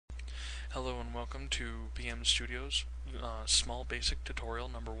Hello and welcome to PM Studios Small Basic tutorial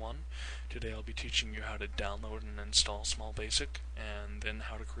number 1. Today I'll be teaching you how to download and install Small Basic and then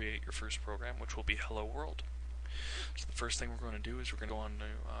how to create your first program, which will be Hello World. So the first thing we're going to do is we're going to go on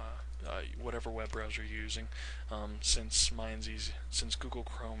to whatever web browser you're using. Since Google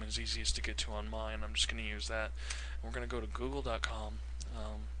Chrome is easiest to get to on mine, I'm just going to use that. And we're going to go to google.com.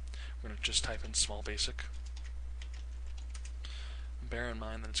 We're going to just type in Small Basic. Bear in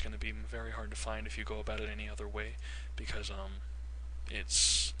mind that it's going to be very hard to find if you go about it any other way, because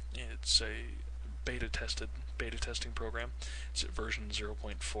it's a beta testing program. It's at version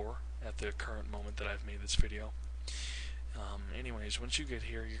 0.4 at the current moment that I've made this video. Anyways, once you get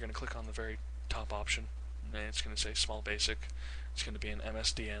here, you're going to click on the very top option, and it's going to say Small Basic. It's going to be an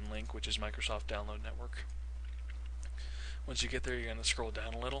MSDN link, which is Microsoft Download Network. Once you get there, you're going to scroll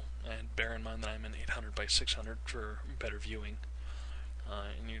down a little, and bear in mind that I'm in 800 by 600 for better viewing.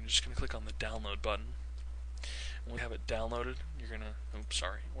 And you're just going to click on the download button. When you have it downloaded,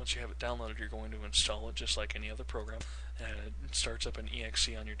 once you have it downloaded, you're going to install it just like any other program. And it starts up an exe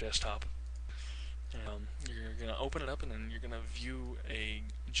on your desktop. You're going to open it up, and then you're going to view a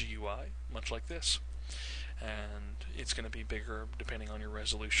GUI, much like this. And it's going to be bigger depending on your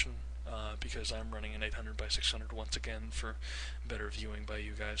resolution, because I'm running an 800 by 600 once again for better viewing by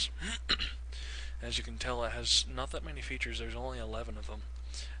you guys. As you can tell, it has not that many features. There's only 11 of them.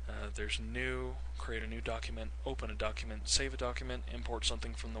 There's new, create a new document, open a document, save a document, import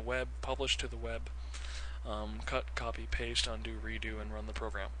something from the web, publish to the web, cut, copy, paste, undo, redo, and run the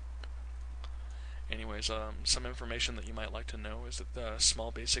program. Anyways, some information that you might like to know is that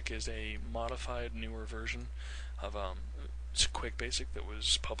Small Basic is a modified, newer version of Quick Basic that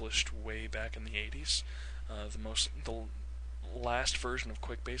was published way back in the 80s. The last version of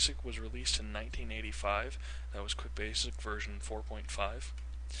Quick Basic was released in 1985. That was Quick Basic version 4.5.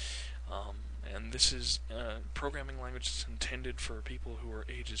 And this is a programming language that's intended for people who are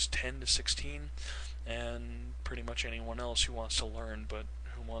ages 10 to 16 and pretty much anyone else who wants to learn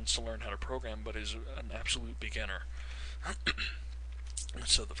how to program but is an absolute beginner.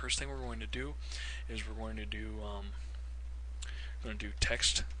 So the first thing we're going to do is we're going to do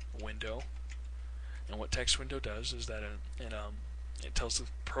text window. And what text window does is that it tells the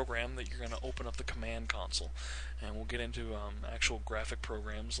program that you're going to open up the command console. And we'll get into actual graphic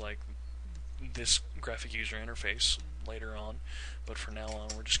programs like this graphic user interface later on. But for now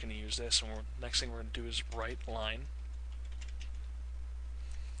on, we're just going to use this. And next thing we're going to do is write line.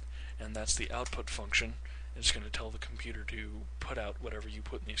 And that's the output function. It's going to tell the computer to put out whatever you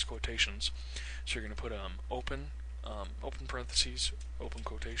put in these quotations. So you're going to put open parentheses, open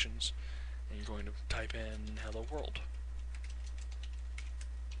quotations, and you're going to type in Hello World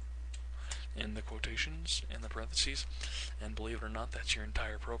in the quotations and the parentheses, and believe it or not, that's your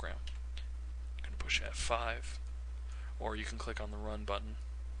entire program. You're going to push F5, or you can click on the Run button,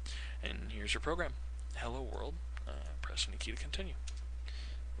 and here's your program. Hello World. Press any key to continue.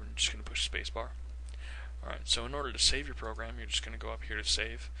 We're just going to push spacebar. Alright, so in order to save your program, you're just going to go up here to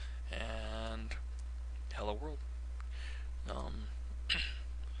save, and Hello World.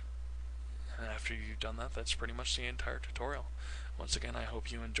 After you've done that, that's pretty much the entire tutorial. Once again, I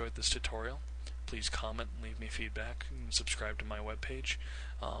hope you enjoyed this tutorial. Please comment and leave me feedback, and subscribe to my webpage.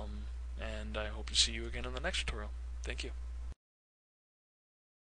 And I hope to see you again in the next tutorial. Thank you.